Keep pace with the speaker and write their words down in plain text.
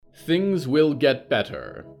Things will get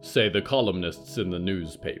better, say the columnists in the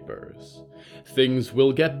newspapers. Things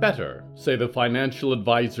will get better, say the financial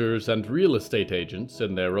advisors and real estate agents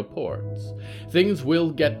in their reports. Things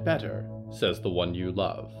will get better, says the one you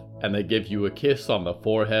love, and they give you a kiss on the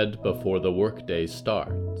forehead before the workday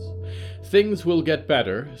starts. Things will get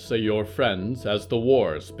better, say your friends, as the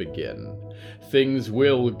wars begin. Things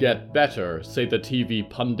will get better, say the TV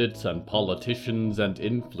pundits and politicians and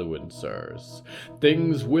influencers.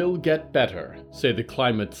 Things will get better, say the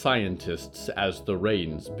climate scientists as the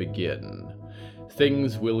rains begin.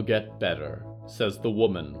 Things will get better, says the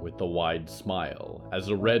woman with the wide smile, as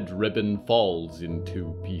a red ribbon falls in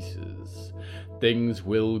 2 pieces. Things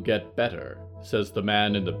will get better, says the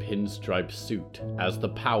man in the pinstripe suit, as the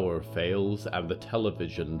power fails and the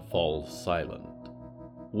television falls silent.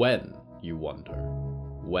 When, you wonder,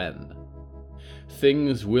 when?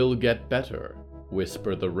 Things will get better,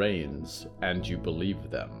 whisper the rains, and you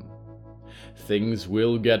believe them. Things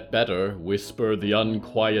will get better, whisper the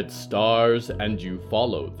unquiet stars, and you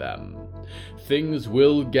follow them. Things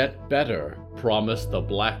will get better, promise the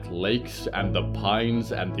Black Lakes and the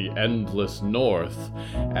pines and the endless north,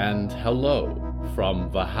 and hello from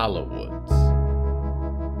Valhalla Woods.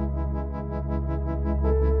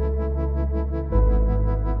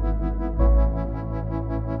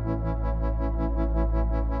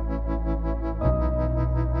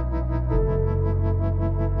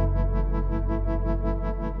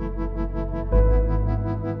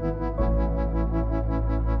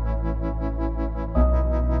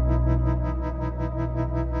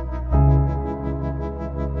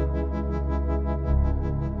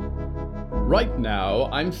 Right now,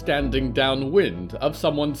 I'm standing downwind of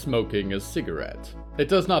someone smoking a cigarette. It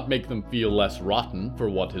does not make them feel less rotten for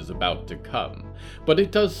what is about to come, but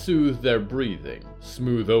it does soothe their breathing,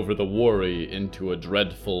 smooth over the worry into a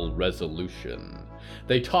dreadful resolution.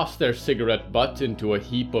 They toss their cigarette butt into a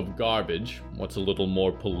heap of garbage, what's a little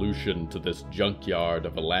more pollution to this junkyard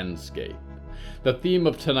of a landscape. The theme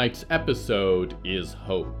of tonight's episode is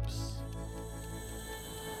hopes.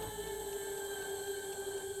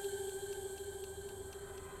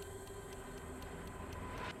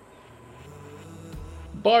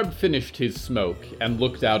 Barb finished his smoke and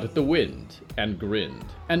looked out at the wind, and grinned,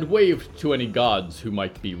 and waved to any gods who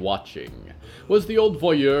might be watching. Was the old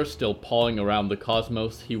voyeur still pawing around the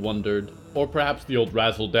cosmos, he wondered? Or perhaps the old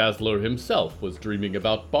razzle-dazzler himself was dreaming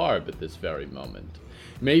about Barb at this very moment.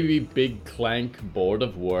 Maybe Big Clank, bored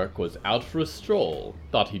of work, was out for a stroll,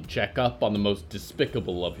 thought he'd check up on the most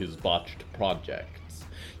despicable of his botched projects.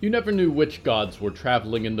 You never knew which gods were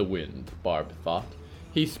traveling in the wind, Barb thought.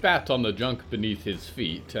 He spat on the junk beneath his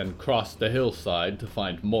feet and crossed the hillside to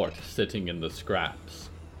find Mort sitting in the scraps.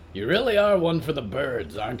 "You really are one for the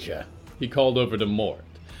birds, aren't you?" he called over to Mort.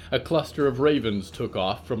 A cluster of ravens took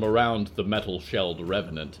off from around the metal-shelled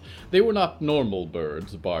revenant. They were not normal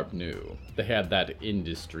birds, Barb knew. They had that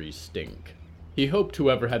industry stink. He hoped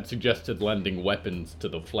whoever had suggested lending weapons to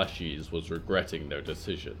the fleshies was regretting their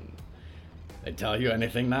decision. "They tell you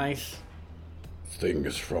anything nice?"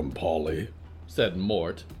 "Things from Polly," said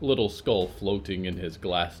Mort, little skull floating in his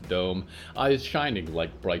glass dome, eyes shining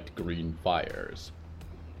like bright green fires.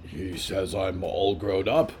 "He says I'm all grown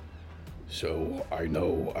up, so I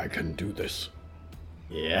know I can do this."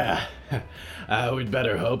 "Yeah, we'd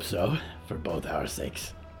better hope so, for both our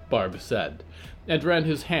sakes," Barb said, and ran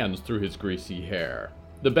his hands through his greasy hair.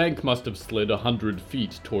 The bank must have slid 100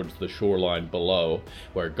 feet towards the shoreline below,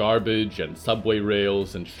 where garbage and subway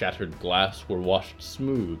rails and shattered glass were washed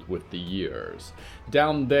smooth with the years.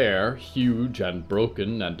 Down there, huge and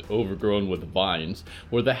broken and overgrown with vines,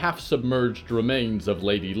 were the half-submerged remains of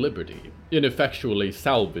Lady Liberty, ineffectually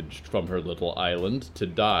salvaged from her little island to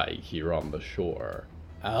die here on the shore.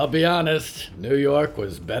 "I'll be honest, New York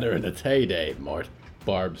was better in its heyday, Mort,"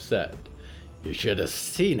 Barb said. "You should have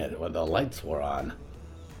seen it when the lights were on."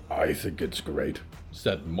 "I think it's great,"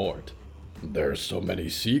 said Mort. "There's so many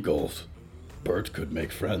seagulls. Bert could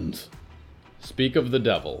make friends." Speak of the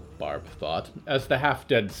devil, Barb thought, as the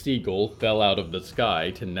half-dead seagull fell out of the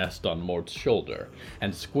sky to nest on Mort's shoulder,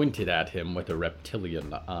 and squinted at him with a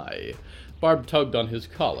reptilian eye. Barb tugged on his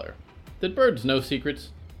collar. Did birds know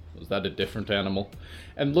secrets? Was that a different animal?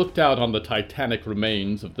 And looked out on the titanic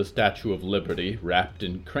remains of the Statue of Liberty, wrapped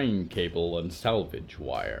in crane cable and salvage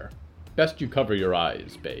wire. Best you cover your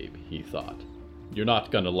eyes, babe, he thought. You're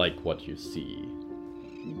not gonna like what you see.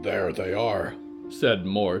 "There they are," said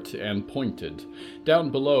Mort, and pointed. Down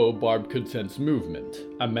below, Barb could sense movement.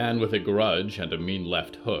 A man with a grudge and a mean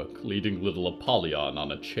left hook, leading little Apollyon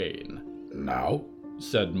on a chain. "Now?"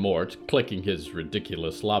 said Mort, clicking his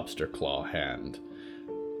ridiculous lobster claw hand.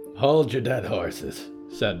 "Hold your dead horses,"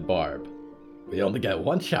 said Barb. We only get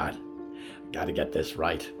one shot. Gotta get this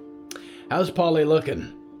right. How's Polly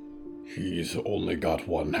looking? He's only got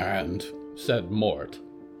one hand, said Mort.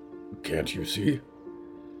 Can't you see?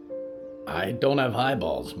 I don't have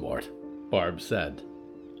eyeballs, Mort, Barb said.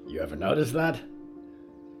 You ever notice that?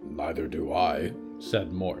 Neither do I,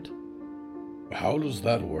 said Mort. How does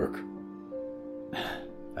that work?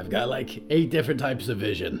 I've got like 8 different types of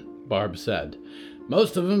vision, Barb said.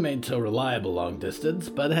 Most of them ain't so reliable long distance,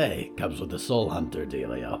 but hey, comes with the soul hunter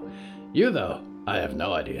dealio. You, though, I have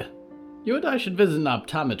no idea. You and I should visit an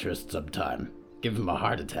optometrist sometime. Give him a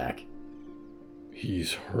heart attack.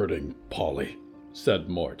 He's hurting Polly, said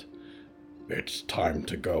Mort. It's time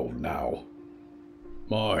to go now.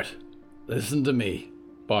 Mort, listen to me,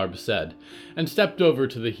 Barb said, and stepped over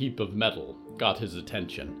to the heap of metal, got his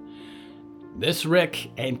attention. This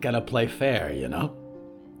Rick ain't gonna play fair, you know?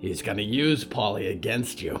 He's gonna use Polly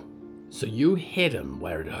against you. So you hit him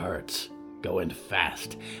where it hurts. Go in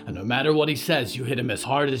fast, and no matter what he says, you hit him as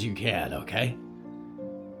hard as you can, okay?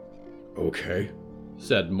 Okay,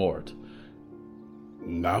 said Mort.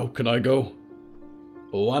 Now can I go?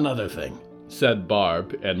 One other thing, said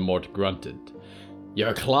Barb, and Mort grunted.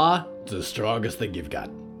 Your claw is the strongest thing you've got.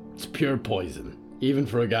 It's pure poison, even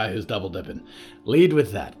for a guy who's double dipping. Lead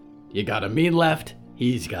with that. You got a mean left,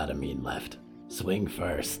 he's got a mean left. Swing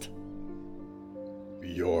first.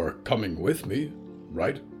 You're coming with me,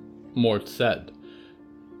 right? Mort said.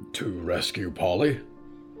 To rescue Polly?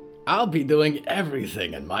 I'll be doing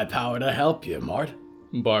everything in my power to help you, Mort,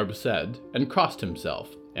 Barb said, and crossed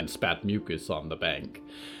himself and spat mucus on the bank.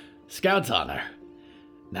 Scout's honor.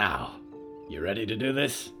 Now, you ready to do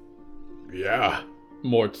this? Yeah,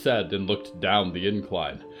 Mort said and looked down the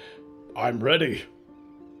incline. I'm ready.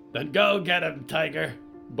 Then go get him, Tiger.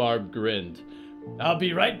 Barb grinned. I'll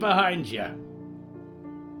be right behind you.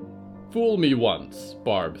 Fool me once,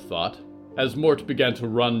 Barb thought, as Mort began to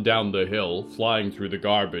run down the hill, flying through the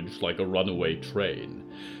garbage like a runaway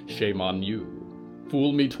train. Shame on you.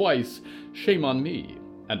 Fool me twice, shame on me,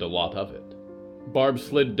 and a lot of it. Barb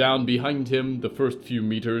slid down behind him the first few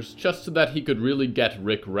meters just so that he could really get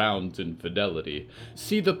Rick Round's infidelity,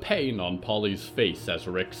 see the pain on Polly's face as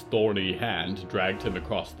Rick's thorny hand dragged him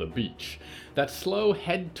across the beach, that slow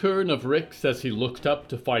head turn of Rick's as he looked up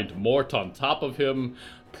to find Mort on top of him,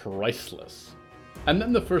 priceless. And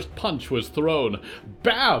then the first punch was thrown.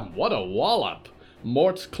 Bam! What a wallop!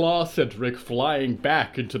 Mort's claw sent Rick flying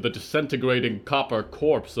back into the disintegrating copper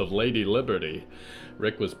corpse of Lady Liberty.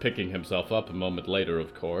 Rick was picking himself up a moment later,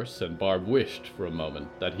 of course, and Barb wished for a moment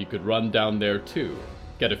that he could run down there too,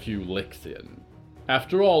 get a few licks in.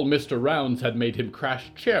 After all, Mr. Rounds had made him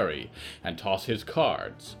crash Cherry and toss his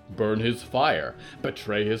cards, burn his fire,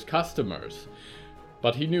 betray his customers.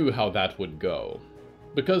 But he knew how that would go.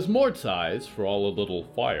 Because Mort's eyes, for all a little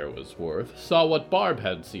fire was worth, saw what Barb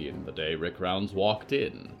had seen the day Rick Rounds walked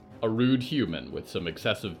in. A rude human with some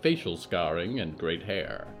excessive facial scarring and great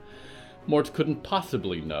hair. Mort couldn't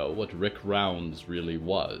possibly know what Rick Rounds really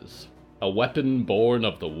was. A weapon born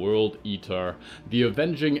of the World Eater, the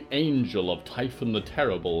avenging angel of Typhon the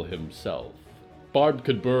Terrible himself. Barb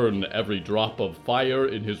could burn every drop of fire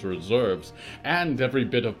in his reserves, and every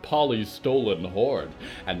bit of Polly's stolen hoard,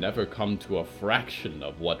 and never come to a fraction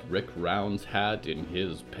of what Rick Rounds had in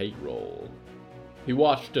his payroll. He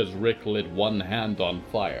watched as Rick lit one hand on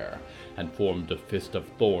fire, and formed a fist of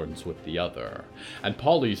thorns with the other, and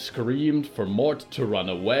Polly screamed for Mort to run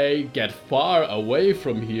away, get far away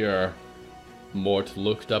from here. Mort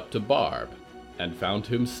looked up to Barb, and found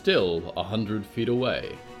him still 100 feet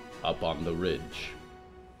away, up on the ridge.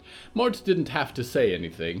 Mort didn't have to say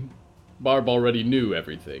anything. Barb already knew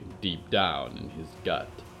everything, deep down in his gut.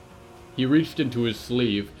 He reached into his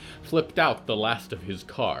sleeve, flipped out the last of his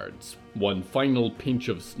cards, one final pinch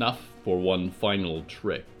of snuff for one final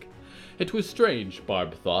trick. It was strange,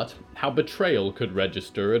 Barb thought, how betrayal could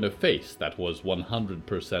register in a face that was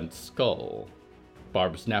 100% skull.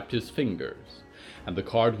 Barb snapped his fingers, and the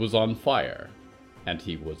card was on fire, and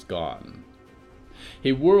he was gone.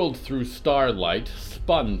 He whirled through starlight,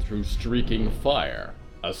 spun through streaking fire.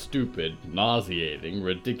 A stupid, nauseating,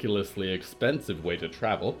 ridiculously expensive way to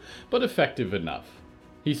travel, but effective enough.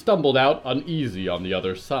 He stumbled out uneasy on the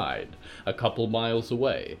other side, a couple miles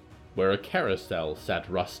away, where a carousel sat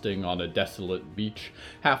rusting on a desolate beach,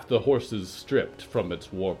 half the horses stripped from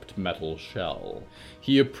its warped metal shell.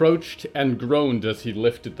 He approached and groaned as he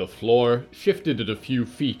lifted the floor, shifted it a few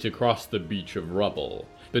feet across the beach of rubble.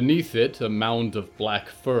 Beneath it, a mound of black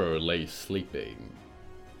fur lay sleeping.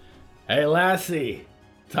 Hey, lassie,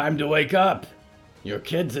 time to wake up. Your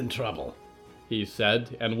kid's in trouble, he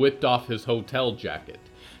said, and whipped off his hotel jacket,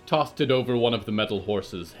 tossed it over one of the metal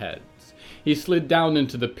horse's heads. He slid down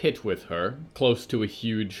into the pit with her, close to a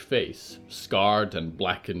huge face, scarred and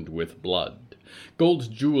blackened with blood.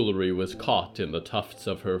 Gold jewelry was caught in the tufts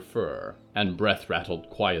of her fur, and breath rattled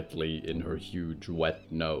quietly in her huge wet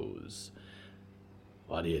nose.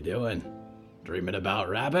 "What are you doing? Dreaming about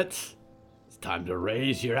rabbits? It's time to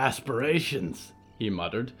raise your aspirations," he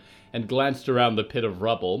muttered, and glanced around the pit of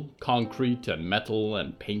rubble, concrete and metal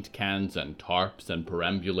and paint cans and tarps and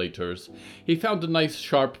perambulators. He found a nice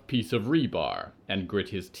sharp piece of rebar, and grit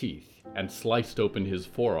his teeth, and sliced open his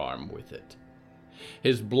forearm with it.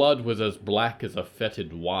 His blood was as black as a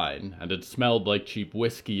fetid wine, and it smelled like cheap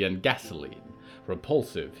whiskey and gasoline.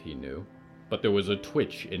 Repulsive, he knew, but there was a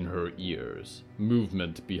twitch in her ears,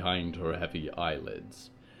 movement behind her heavy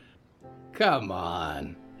eyelids. "Come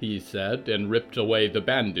on," he said, and ripped away the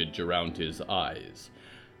bandage around his eyes.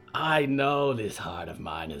 "I know this heart of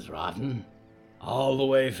mine is rotten, all the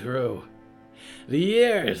way through. The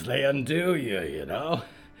years, they undo you, you know.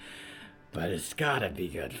 But it's gotta be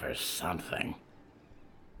good for something."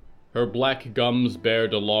 Her black gums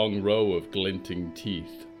bared a long row of glinting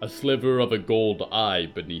teeth, a sliver of a gold eye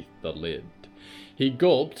beneath the lid. He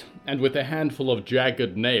gulped, and with a handful of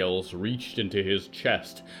jagged nails reached into his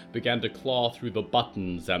chest, began to claw through the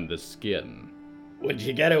buttons and the skin. "Would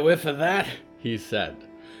you get a whiff of that?" he said.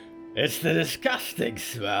 "It's the disgusting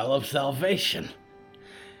smell of salvation.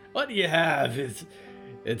 What you have is...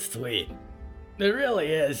 it's sweet. It really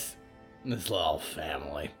is. This little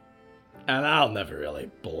family. And I'll never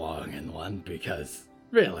really belong in one because,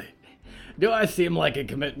 really, do I seem like a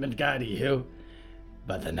commitment guy to you?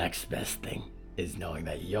 But the next best thing is knowing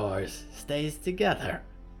that yours stays together.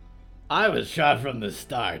 I was shot from the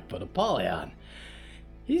start, but Apollyon,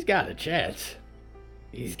 he's got a chance.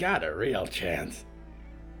 He's got a real chance.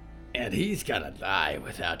 And he's gonna die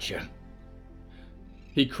without you."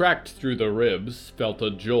 He cracked through the ribs, felt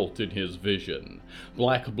a jolt in his vision.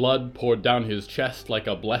 Black blood poured down his chest like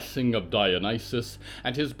a blessing of Dionysus,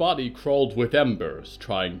 and his body crawled with embers,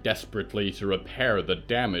 trying desperately to repair the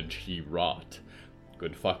damage he wrought.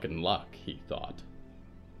 Good fucking luck, he thought.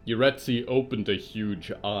 Yuretsi opened a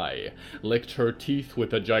huge eye, licked her teeth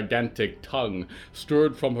with a gigantic tongue,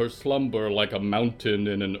 stirred from her slumber like a mountain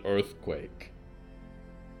in an earthquake.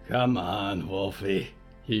 "Come on, Wolfie,"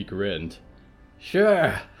 he grinned.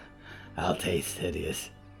 "Sure, I'll taste hideous.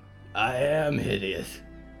 I am hideous.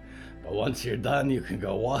 But once you're done, you can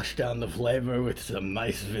go wash down the flavor with some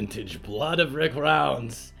nice vintage blood of Rick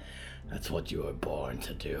Rounds. That's what you were born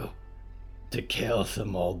to do. To kill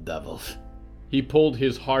some old devils." He pulled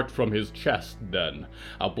his heart from his chest then,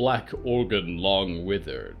 a black organ long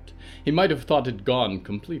withered. He might have thought it gone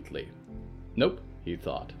completely. Nope, he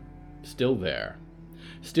thought. Still there.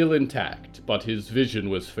 Still intact, but his vision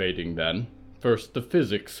was fading then. First the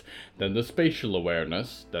physics, then the spatial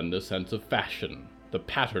awareness, then the sense of fashion, the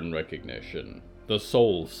pattern recognition, the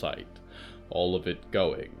soul sight, all of it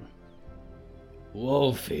going.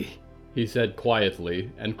 "Wolfie," he said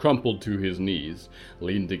quietly, and crumpled to his knees,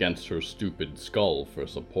 leaned against her stupid skull for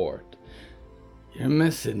support. "You're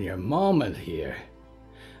missing your moment here.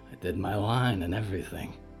 I did my line and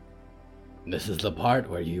everything. This is the part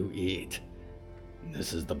where you eat.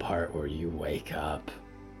 This is the part where you wake up.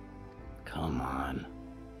 Come on.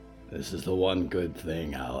 This is the one good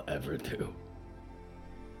thing I'll ever do."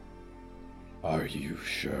 "Are you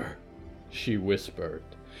sure?" she whispered.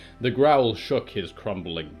 The growl shook his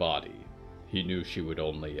crumbling body. He knew she would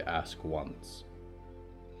only ask once.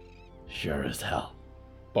 "Sure as hell,"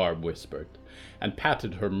 Barb whispered, and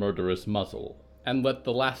patted her murderous muzzle, and let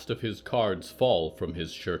the last of his cards fall from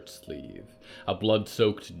his shirt sleeve, a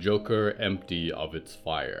blood-soaked joker empty of its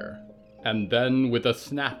fire. And then, with a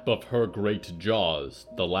snap of her great jaws,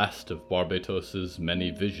 the last of Barbatos's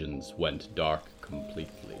many visions went dark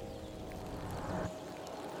completely.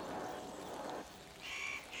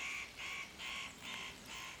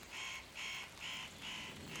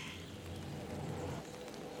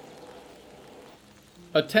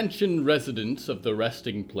 Attention residents of the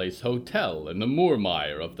Resting Place Hotel in the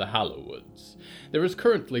Moormire of the Hallowoods. There is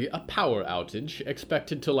currently a power outage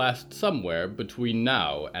expected to last somewhere between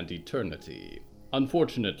now and eternity.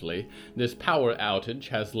 Unfortunately, this power outage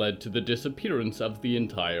has led to the disappearance of the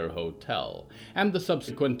entire hotel, and the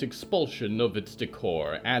subsequent expulsion of its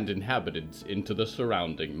decor and inhabitants into the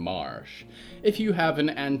surrounding marsh. If you have an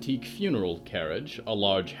antique funeral carriage, a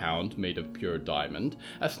large hound made of pure diamond,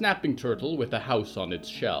 a snapping turtle with a house on its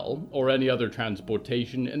shell, or any other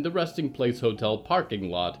transportation in the Resting Place Hotel parking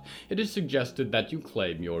lot, it is suggested that you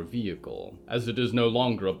claim your vehicle, as it is no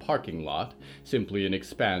longer a parking lot, simply an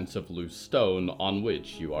expanse of loose stone on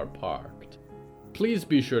which you are parked. Please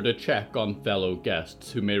be sure to check on fellow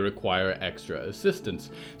guests who may require extra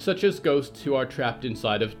assistance, such as ghosts who are trapped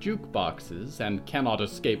inside of jukeboxes and cannot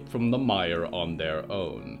escape from the mire on their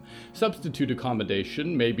own. Substitute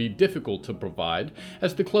accommodation may be difficult to provide,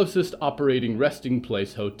 as the closest operating resting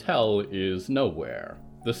place hotel is nowhere,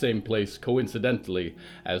 the same place coincidentally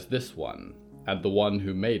as this one, and the one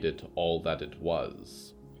who made it all that it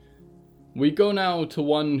was. We go now to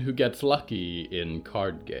one who gets lucky in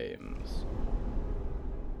card games.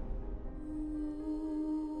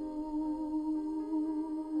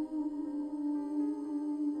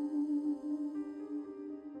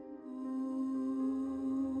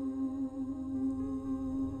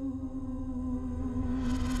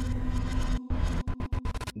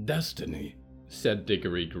 Destiny, said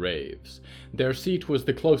Diggory Graves. Their seat was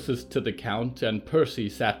the closest to the Count, and Percy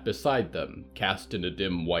sat beside them, cast in a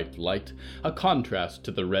dim white light, a contrast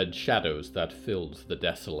to the red shadows that filled the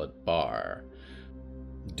desolate bar.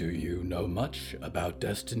 Do you know much about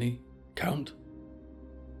Destiny, Count?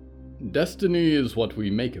 Destiny is what we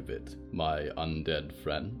make of it, my undead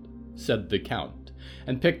friend, said the Count,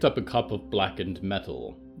 and picked up a cup of blackened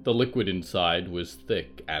metal. The liquid inside was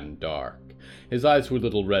thick and dark. His eyes were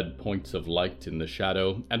little red points of light in the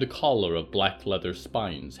shadow, and a collar of black leather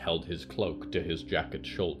spines held his cloak to his jacket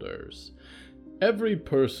shoulders. Every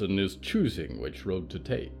person is choosing which road to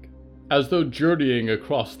take, as though journeying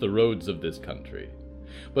across the roads of this country.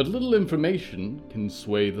 But little information can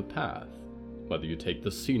sway the path, whether you take the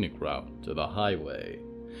scenic route or the highway.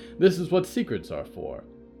 This is what secrets are for.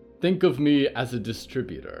 Think of me as a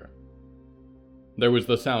distributor. There was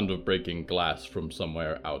the sound of breaking glass from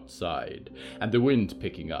somewhere outside, and the wind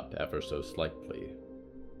picking up ever so slightly.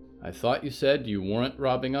 I thought you said you weren't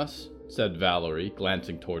robbing us, said Valerie,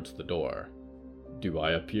 glancing towards the door. Do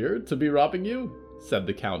I appear to be robbing you? Said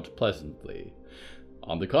the Count pleasantly.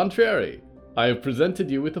 On the contrary, I have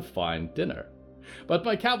presented you with a fine dinner. But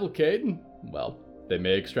my cavalcade, well, they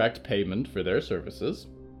may extract payment for their services.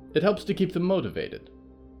 It helps to keep them motivated.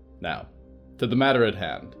 Now, to the matter at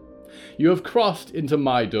hand. You have crossed into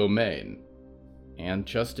my domain. And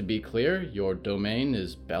just to be clear, your domain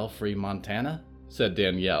is Belfry, Montana? Said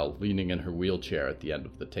Danielle, leaning in her wheelchair at the end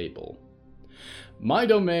of the table. My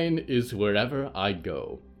domain is wherever I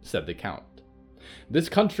go, said the Count. This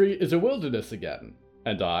country is a wilderness again,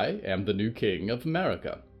 and I am the new king of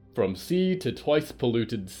America, from sea to twice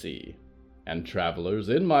polluted sea. And travelers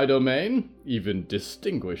in my domain, even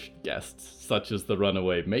distinguished guests such as the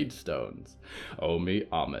runaway Maidstones, owe me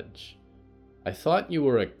homage. I thought you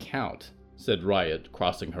were a count, said Riot,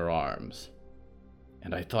 crossing her arms.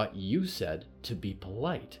 And I thought you said to be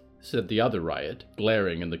polite, said the other Riot,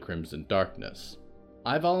 glaring in the crimson darkness.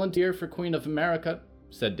 I volunteer for Queen of America,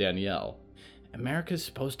 said Danielle. America's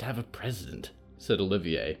supposed to have a president, said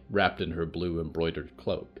Olivier, wrapped in her blue embroidered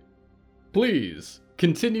cloak. Please,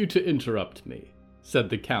 continue to interrupt me, said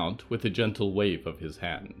the Count with a gentle wave of his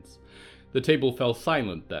hands. The table fell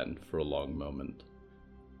silent then for a long moment.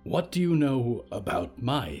 What do you know about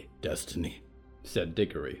my destiny? Said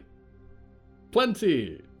Diggory.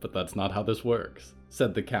 Plenty, but that's not how this works,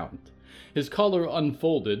 said the Count. His collar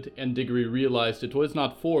unfolded, and Diggory realized it was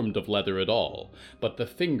not formed of leather at all, but the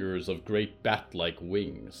fingers of great bat-like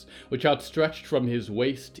wings, which outstretched from his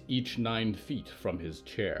waist each 9 feet from his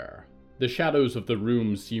chair. The shadows of the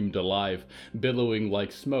room seemed alive, billowing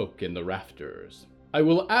like smoke in the rafters. I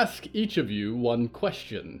will ask each of you one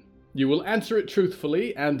question. You will answer it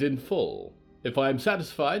truthfully and in full. If I am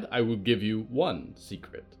satisfied, I will give you one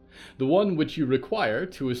secret, the one which you require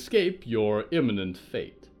to escape your imminent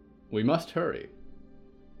fate. We must hurry.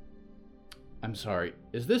 I'm sorry,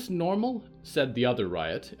 is this normal? Said the other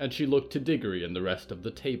Riot, and she looked to Diggory and the rest of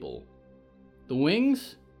the table. The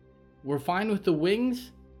wings? We're fine with the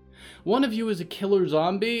wings? One of you is a killer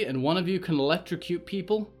zombie, and one of you can electrocute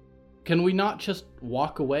people? Can we not just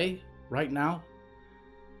walk away, right now?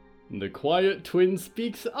 The quiet twin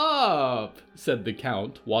speaks up, said the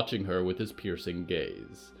Count, watching her with his piercing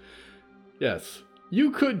gaze. Yes,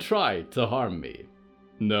 you could try to harm me.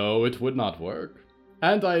 No, it would not work.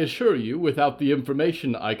 And I assure you, without the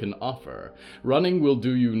information I can offer, running will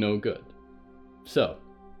do you no good. So,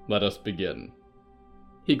 let us begin.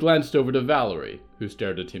 He glanced over to Valerie, who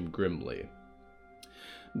stared at him grimly.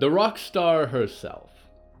 The rock star herself.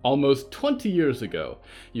 Almost 20 years ago,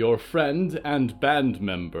 your friend and band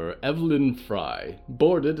member Evelyn Fry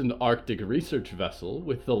boarded an Arctic research vessel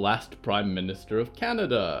with the last Prime Minister of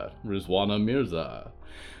Canada, Rizwana Mirza.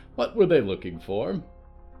 What were they looking for?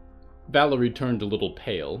 Valerie turned a little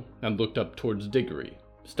pale and looked up towards Diggory,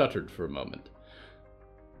 stuttered for a moment.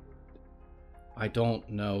 I don't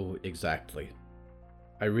know exactly.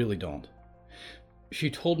 I really don't. She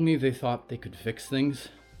told me they thought they could fix things,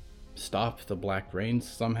 stop the Black Rains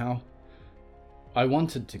somehow. I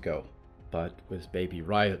wanted to go, but with baby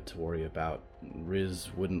Riot to worry about, Riz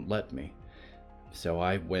wouldn't let me. So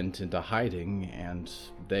I went into hiding, and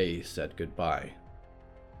they said goodbye.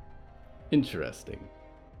 Interesting.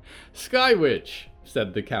 Sky Witch,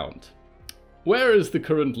 said the Count. Where is the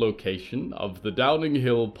current location of the Downing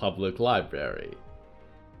Hill Public Library?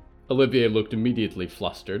 Olivier looked immediately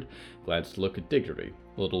flustered, glanced to look at Diggory,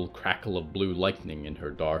 a little crackle of blue lightning in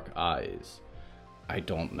her dark eyes. I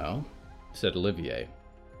don't know, said Olivier.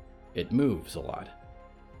 It moves a lot.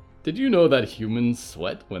 Did you know that humans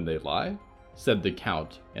sweat when they lie? Said the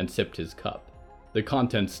Count, and sipped his cup. The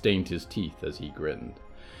contents stained his teeth as he grinned.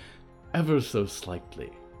 Ever so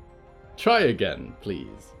slightly. Try again,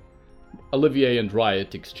 please. Olivier and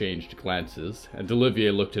Riot exchanged glances, and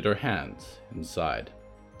Olivier looked at her hands and sighed.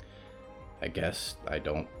 I guess I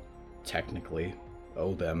don't technically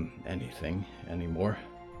owe them anything anymore.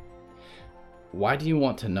 Why do you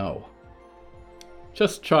want to know?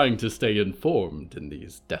 Just trying to stay informed in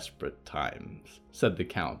these desperate times, said the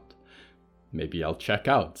Count. Maybe I'll check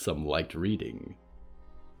out some light reading.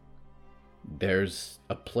 There's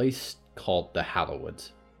a place called the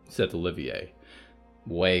Hallowoods, said Olivier,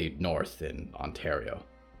 way north in Ontario.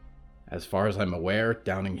 As far as I'm aware,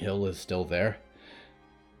 Downing Hill is still there.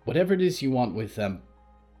 Whatever it is you want with them,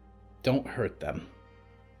 don't hurt them.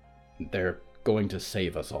 They're going to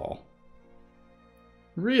save us all.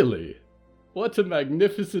 Really? What a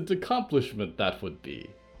magnificent accomplishment that would be,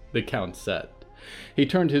 the Count said. He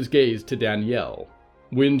turned his gaze to Danielle.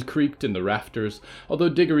 Wind creaked in the rafters, although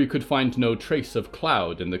Diggory could find no trace of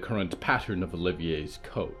cloud in the current pattern of Olivier's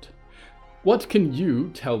coat. What can you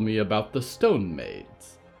tell me about the Stone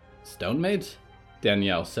Maids? Stone Maids?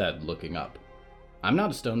 Danielle said, looking up. I'm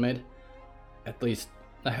not a Stone Maid. At least,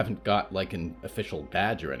 I haven't got, like, an official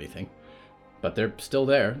badge or anything. But they're still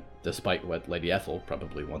there, despite what Lady Ethel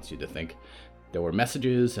probably wants you to think. There were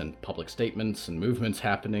messages and public statements and movements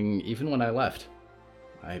happening even when I left.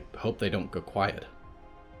 I hope they don't go quiet.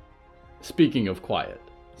 Speaking of quiet,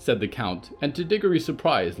 said the Count, and to Diggory's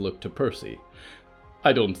surprise looked to Percy.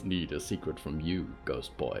 I don't need a secret from you,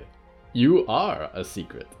 Ghost Boy. You are a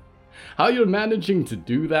secret. How you're managing to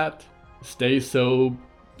do that? Stay so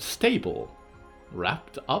stable,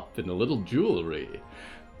 wrapped up in a little jewelry.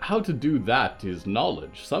 How to do that is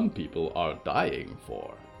knowledge some people are dying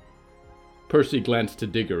for. Percy glanced to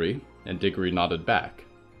Diggory, and Diggory nodded back.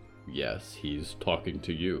 Yes, he's talking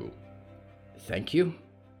to you. Thank you,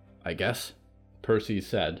 I guess, Percy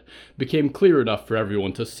said, became clear enough for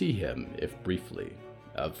everyone to see him, if briefly.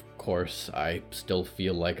 Of course, I still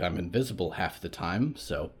feel like I'm invisible half the time,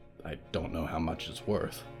 so I don't know how much it's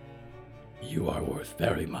worth. You are worth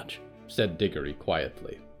very much, said Diggory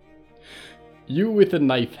quietly. You with the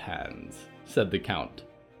knife hands, said the Count.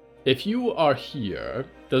 If you are here,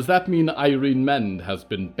 does that mean Irene Mend has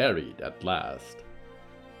been buried at last?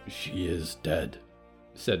 She is dead,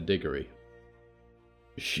 said Diggory.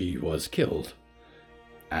 She was killed,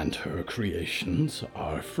 and her creations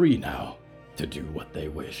are free now to do what they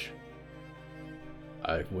wish.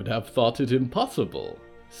 I would have thought it impossible,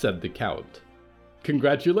 said the Count.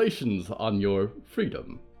 Congratulations on your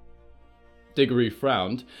freedom. Diggory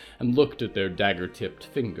frowned and looked at their dagger-tipped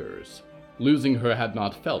fingers. Losing her had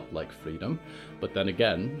not felt like freedom, but then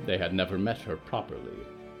again, they had never met her properly.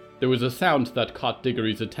 There was a sound that caught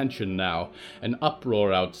Diggory's attention now, an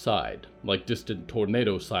uproar outside, like distant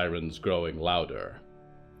tornado sirens growing louder.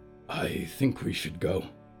 I think we should go,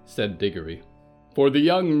 said Diggory. For the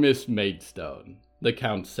young Miss Maidstone, the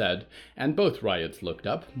Count said, and both Riots looked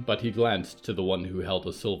up, but he glanced to the one who held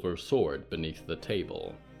a silver sword beneath the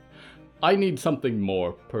table. I need something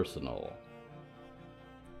more personal.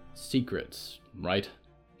 Secrets, right?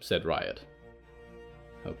 Said Riot.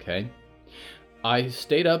 Okay. I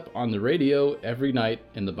stayed up on the radio every night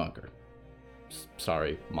in the bunker.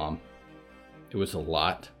 Sorry, Mom. It was a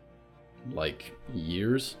lot. Like,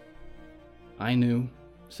 years. I knew,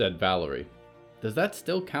 said Valerie. Does that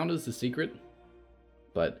still count as a secret?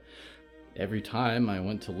 But every time I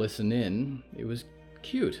went to listen in, it was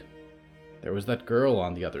cute. There was that girl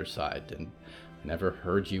on the other side, and I never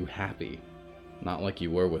heard you happy. Not like you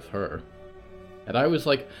were with her. And I was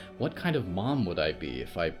like, what kind of mom would I be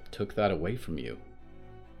if I took that away from you?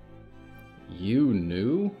 You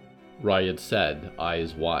knew? Riot said,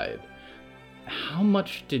 eyes wide. How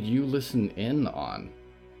much did you listen in on?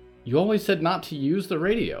 You always said not to use the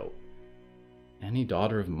radio. Any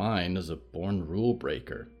daughter of mine is a born rule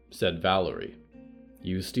breaker, said Valerie.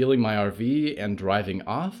 You stealing my RV and driving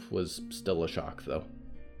off was still a shock, though.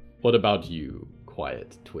 What about you,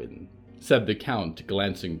 quiet twin? said the Count,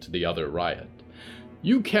 glancing to the other riot.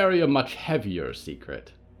 "You carry a much heavier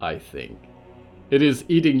secret, I think. It is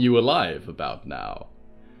eating you alive about now."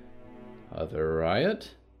 "Other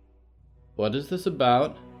riot? What is this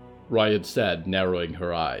about?" Riot said, narrowing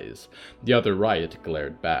her eyes. The other riot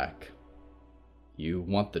glared back. "You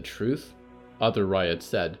want the truth?" Other riot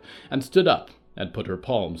said, and stood up and put her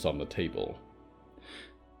palms on the table.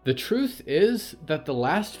 "The truth is that the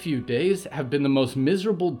last few days have been the most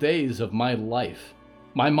miserable days of my life.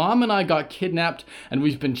 My mom and I got kidnapped, and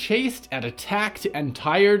we've been chased and attacked and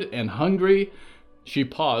tired and hungry." She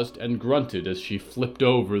paused and grunted as she flipped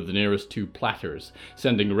over the nearest two platters,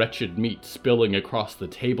 sending wretched meat spilling across the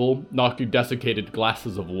table, knocking desiccated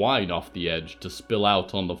glasses of wine off the edge to spill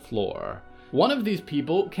out on the floor. "One of these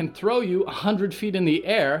people can throw you 100 feet in the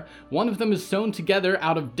air, one of them is sewn together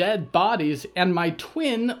out of dead bodies, and my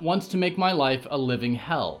twin wants to make my life a living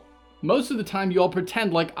hell. Most of the time you all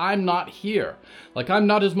pretend like I'm not here, like I'm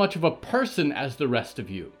not as much of a person as the rest of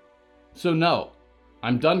you. So no,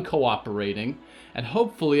 I'm done cooperating, and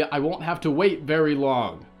hopefully I won't have to wait very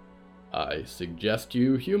long." "I suggest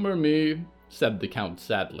you humor me," said the Count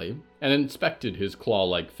sadly, and inspected his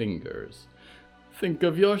claw-like fingers. "Think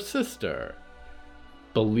of your sister."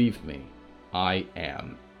 "Believe me, I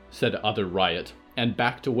am," said Other Riot, and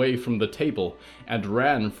backed away from the table and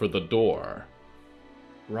ran for the door.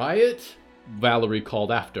 "Riot?" Valerie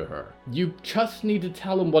called after her. "You just need to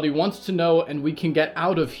tell him what he wants to know and we can get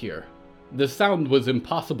out of here." The sound was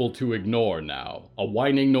impossible to ignore now. A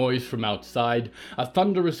whining noise from outside, a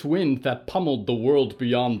thunderous wind that pummeled the world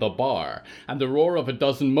beyond the bar, and the roar of a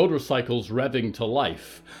dozen motorcycles revving to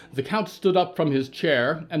life. The Count stood up from his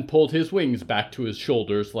chair and pulled his wings back to his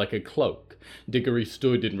shoulders like a cloak. Diggory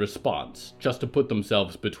stood in response, just to put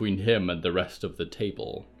themselves between him and the rest of the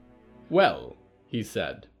table. "Well," he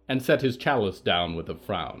said, and set his chalice down with a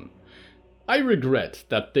frown. "I regret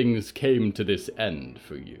that things came to this end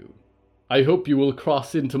for you. I hope you will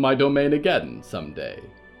cross into my domain again someday."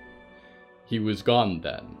 He was gone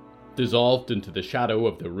then, dissolved into the shadow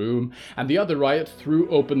of the room, and the other riot threw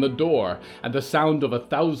open the door, and the sound of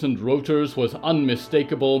 1,000 rotors was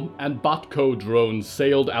unmistakable, and Botco drones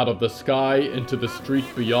sailed out of the sky into the street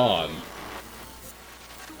beyond.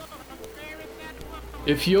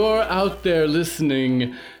 If you're out there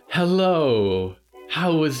listening, hello.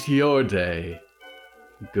 How was your day?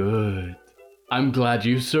 Good. I'm glad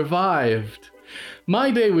you survived. My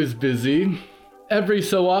day was busy. Every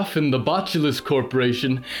so often, the Botulus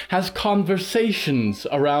Corporation has conversations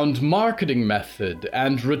around marketing method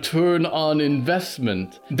and return on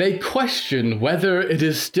investment. They question whether it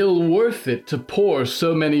is still worth it to pour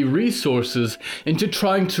so many resources into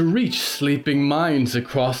trying to reach sleeping minds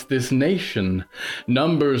across this nation.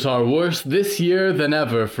 Numbers are worse this year than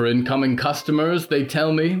ever for incoming customers, they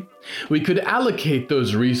tell me. We could allocate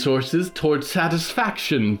those resources towards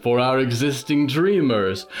satisfaction for our existing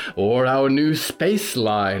dreamers, or our new space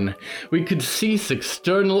line. We could cease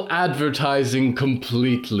external advertising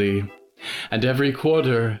completely. And every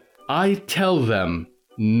quarter, I tell them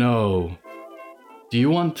no. Do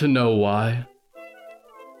you want to know why?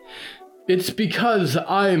 It's because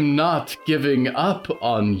I'm not giving up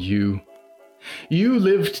on you. You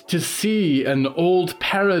lived to see an old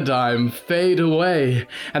paradigm fade away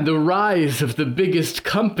and the rise of the biggest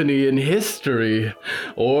company in history,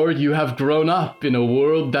 or you have grown up in a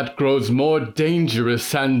world that grows more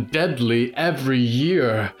dangerous and deadly every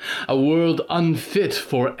year, a world unfit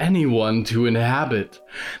for anyone to inhabit.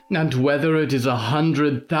 And whether it is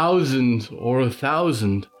 100,000 or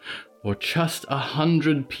 1,000, or just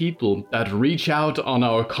 100 people that reach out on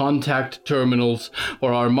our contact terminals,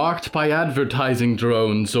 or are marked by advertising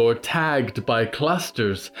drones, or tagged by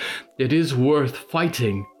clusters, it is worth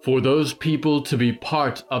fighting for those people to be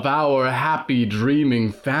part of our happy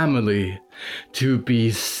dreaming family, to be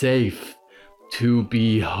safe, to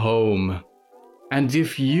be home. And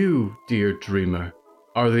if you, dear dreamer,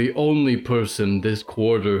 are the only person this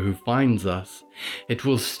quarter who finds us, it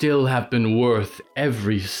will still have been worth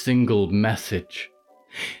every single message.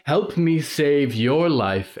 Help me save your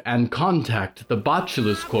life and contact the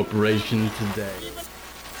Botulus Corporation today.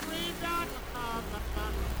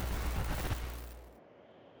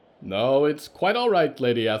 No, it's quite all right,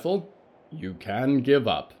 Lady Ethel. You can give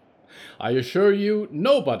up. I assure you,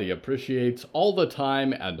 nobody appreciates all the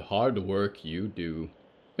time and hard work you do.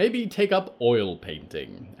 Maybe take up oil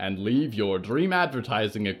painting and leave your dream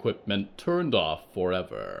advertising equipment turned off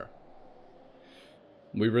forever.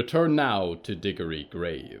 We return now to Diggory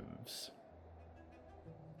Graves.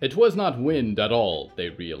 It was not wind at all, they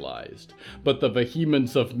realized, but the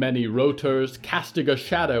vehemence of many rotors casting a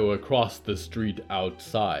shadow across the street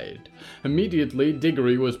outside. Immediately,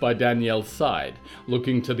 Diggory was by Danielle's side,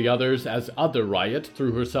 looking to the others as other Riot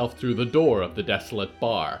threw herself through the door of the desolate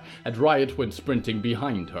bar, and Riot went sprinting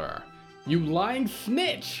behind her. "You lying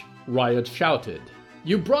snitch!" Riot shouted.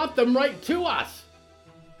 "You brought them right to us!"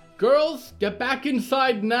 "Girls, get back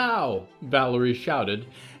inside now!" Valerie shouted,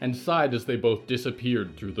 and sighed as they both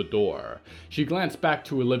disappeared through the door. She glanced back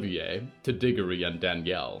to Olivier, to Diggory and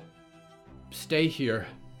Danielle. "Stay here.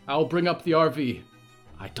 I'll bring up the RV.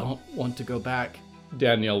 I don't want to go back,"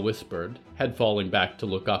 Danielle whispered, head falling back to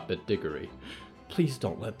look up at Diggory. "Please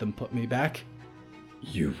don't let them put me back."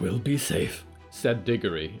 "You will be safe," said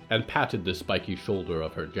Diggory, and patted the spiky shoulder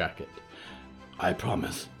of her jacket. "I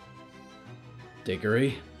promise."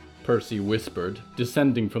 "Diggory?" Percy whispered,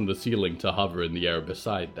 descending from the ceiling to hover in the air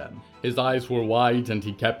beside them. His eyes were wide and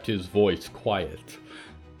he kept his voice quiet.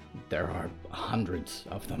 "There are hundreds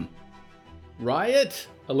of them." "Riot?"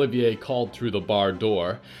 Olivier called through the bar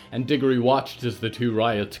door, and Diggory watched as the two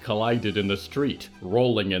Riots collided in the street,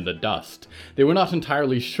 rolling in the dust. They were not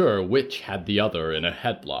entirely sure which had the other in a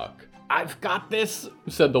headlock. "I've got this,"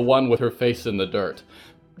 said the one with her face in the dirt.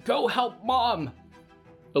 "Go help Mom!"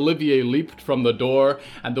 Olivier leaped from the door,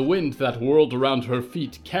 and the wind that whirled around her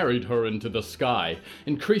feet carried her into the sky,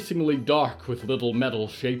 increasingly dark with little metal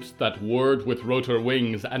shapes that whirred with rotor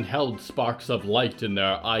wings and held sparks of light in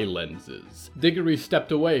their eye lenses. Diggory stepped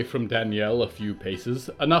away from Danielle a few paces,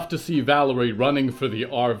 enough to see Valerie running for the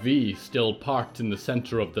RV still parked in the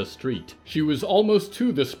center of the street. She was almost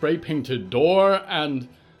to the spray-painted door, and...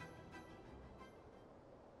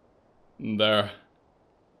 there...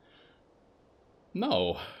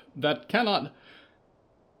 No, that cannot...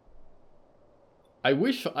 I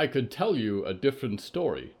wish I could tell you a different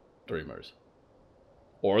story, dreamers.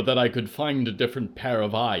 Or that I could find a different pair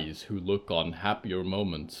of eyes who look on happier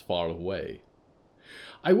moments far away.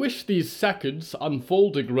 I wish these seconds,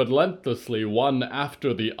 unfolding relentlessly one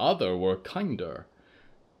after the other, were kinder.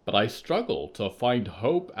 But I struggle to find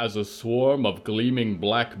hope as a swarm of gleaming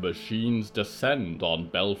black machines descend on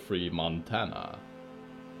Belfry, Montana.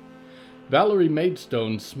 Valerie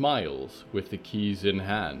Maidstone smiles with the keys in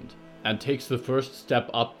hand, and takes the first step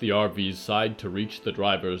up the RV's side to reach the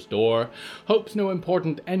driver's door, hopes no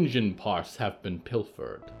important engine parts have been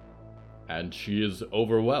pilfered. And she is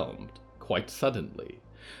overwhelmed, quite suddenly,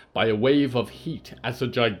 by a wave of heat as a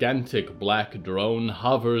gigantic black drone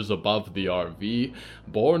hovers above the RV,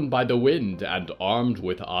 borne by the wind and armed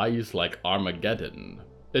with eyes like Armageddon.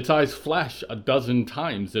 Its eyes flash a dozen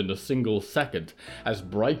times in a single second, as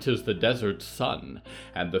bright as the desert sun,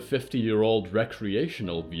 and the 50-year-old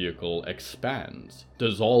recreational vehicle expands,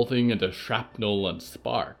 dissolving into shrapnel and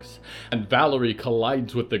sparks, and Valerie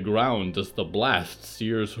collides with the ground as the blast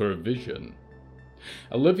sears her vision.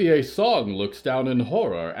 Olivier Song looks down in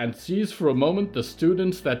horror and sees for a moment the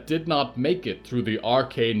students that did not make it through the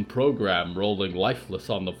arcane program rolling lifeless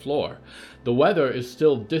on the floor. The weather is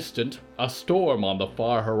still distant, a storm on the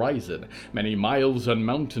far horizon, many miles and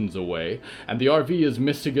mountains away, and the RV is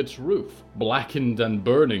missing its roof, blackened and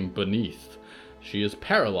burning beneath. She is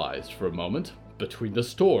paralyzed for a moment, between the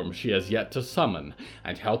storm she has yet to summon,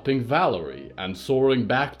 and helping Valerie, and soaring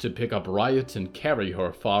back to pick up Riot and carry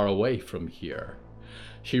her far away from here.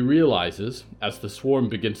 She realizes, as the swarm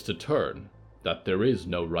begins to turn, that there is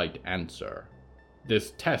no right answer.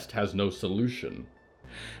 This test has no solution.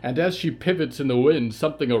 And as she pivots in the wind,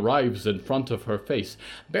 something arrives in front of her face,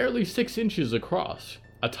 barely 6 inches across,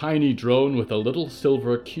 a tiny drone with a little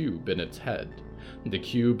silver cube in its head. The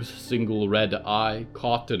cube's single red eye,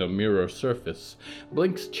 caught in a mirror surface,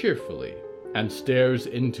 blinks cheerfully and stares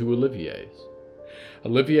into Olivier's.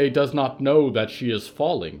 Olivier does not know that she is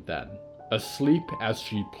falling then, asleep as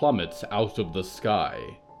she plummets out of the sky.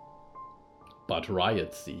 But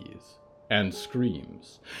Riot sees, and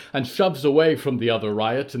screams, and shoves away from the other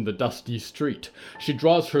Riot in the dusty street. She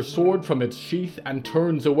draws her sword from its sheath and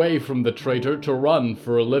turns away from the traitor to run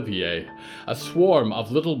for Olivier. A swarm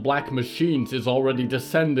of little black machines is already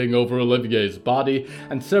descending over Olivier's body,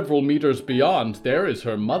 and several meters beyond there is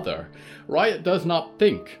her mother. Riot does not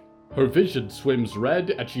think. Her vision swims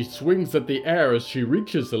red, and she swings at the air as she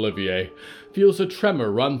reaches Olivier, feels a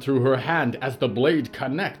tremor run through her hand as the blade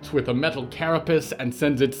connects with a metal carapace and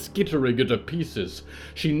sends it skittering into pieces.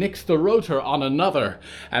 She nicks the rotor on another,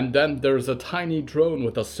 and then there's a tiny drone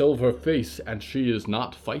with a silver face, and she is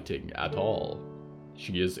not fighting at all.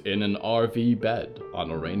 She is in an RV bed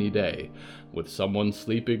on a rainy day, with someone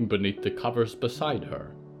sleeping beneath the covers beside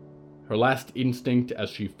her. Her last instinct as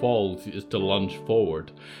she falls is to lunge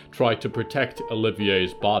forward, try to protect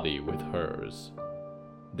Olivier's body with hers.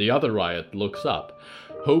 The other riot looks up,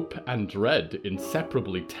 hope and dread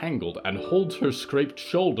inseparably tangled, and holds her scraped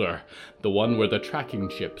shoulder, the one where the tracking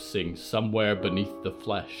chip sings somewhere beneath the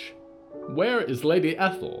flesh. Where is Lady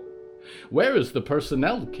Ethel? Where is the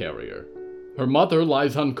personnel carrier? Her mother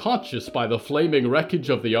lies unconscious by the flaming wreckage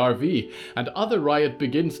of the RV, and other riot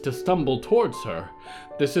begins to stumble towards her.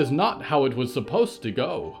 This is not how it was supposed to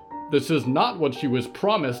go. This is not what she was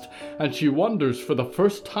promised, and she wonders for the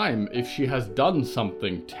first time if she has done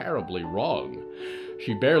something terribly wrong.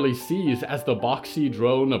 She barely sees as the boxy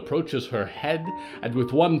drone approaches her head, and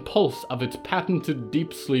with one pulse of its patented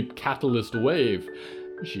deep sleep catalyst wave,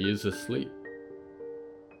 she is asleep.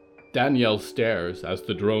 Danielle stares as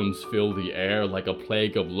the drones fill the air like a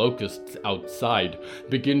plague of locusts outside,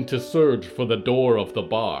 begin to surge for the door of the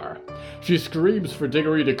bar. She screams for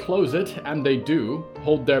Diggory to close it, and they do,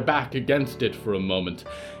 hold their back against it for a moment.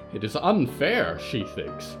 It is unfair, she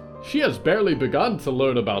thinks. She has barely begun to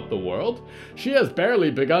learn about the world. She has barely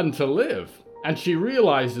begun to live. And she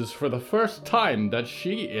realizes for the first time that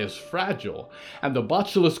she is fragile, and the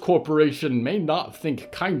Botulus Corporation may not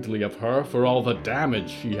think kindly of her for all the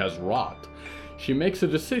damage she has wrought. She makes a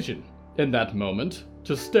decision, in that moment,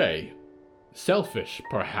 to stay. Selfish,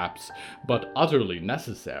 perhaps, but utterly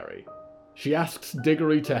necessary. She asks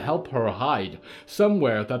Diggory to help her hide,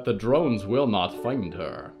 somewhere that the drones will not find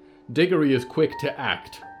her. Diggory is quick to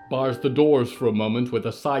act, bars the doors for a moment with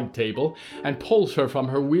a side table, and pulls her from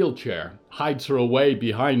her wheelchair, hides her away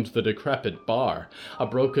behind the decrepit bar. A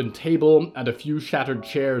broken table and a few shattered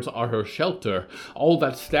chairs are her shelter, all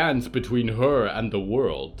that stands between her and the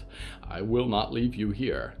world. "I will not leave you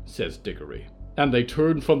here," says Diggory. And they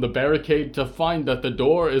turn from the barricade to find that the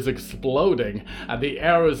door is exploding, and the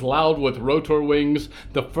air is loud with rotor wings,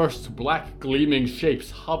 the first black gleaming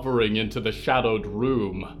shapes hovering into the shadowed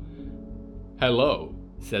room. "Hello,"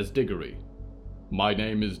 says Diggory. "My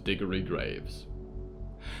name is Diggory Graves."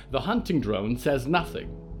 The hunting drone says nothing,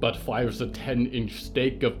 but fires a 10-inch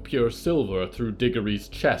stake of pure silver through Diggory's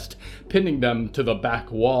chest, pinning them to the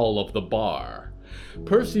back wall of the bar.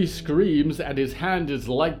 Percy screams, and his hand is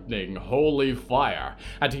lightning, holy fire,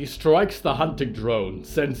 and he strikes the hunting drone,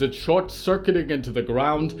 sends it short-circuiting into the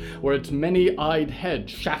ground, where its many-eyed head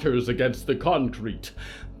shatters against the concrete.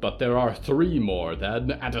 But there are 3 more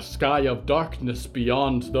then, and a sky of darkness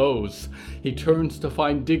beyond those. He turns to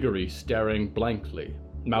find Diggory staring blankly,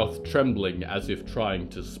 mouth trembling as if trying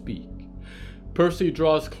to speak. Percy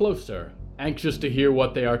draws closer, anxious to hear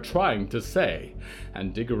what they are trying to say,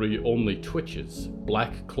 and Diggory only twitches,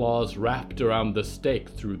 black claws wrapped around the stake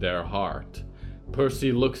through their heart.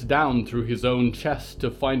 Percy looks down through his own chest to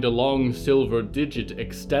find a long silver digit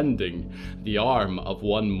extending, the arm of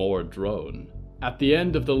one more drone. At the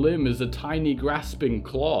end of the limb is a tiny grasping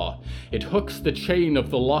claw. It hooks the chain of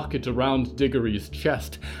the locket around Diggory's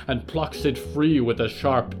chest and plucks it free with a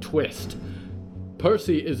sharp twist.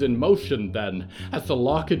 Percy is in motion then, as the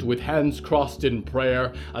locket with hands crossed in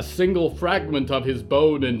prayer, a single fragment of his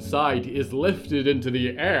bone inside is lifted into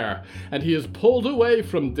the air, and he is pulled away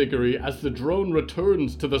from Diggory as the drone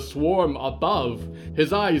returns to the swarm above.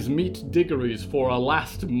 His eyes meet Diggory's for a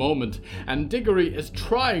last moment, and Diggory is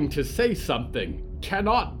trying to say something,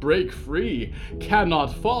 cannot break free,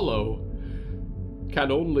 cannot follow,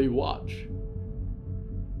 can only watch.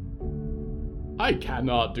 "I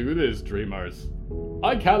cannot do this, dreamers.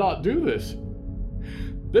 I cannot do this.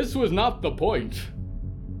 This was not the point.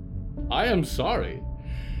 I am sorry.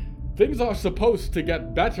 Things are supposed to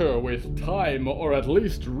get better with time, or at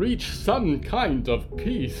least reach some kind of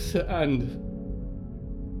peace, and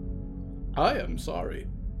I am sorry.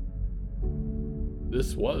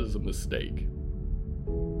 This was a mistake.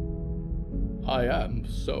 I am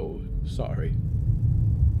so sorry."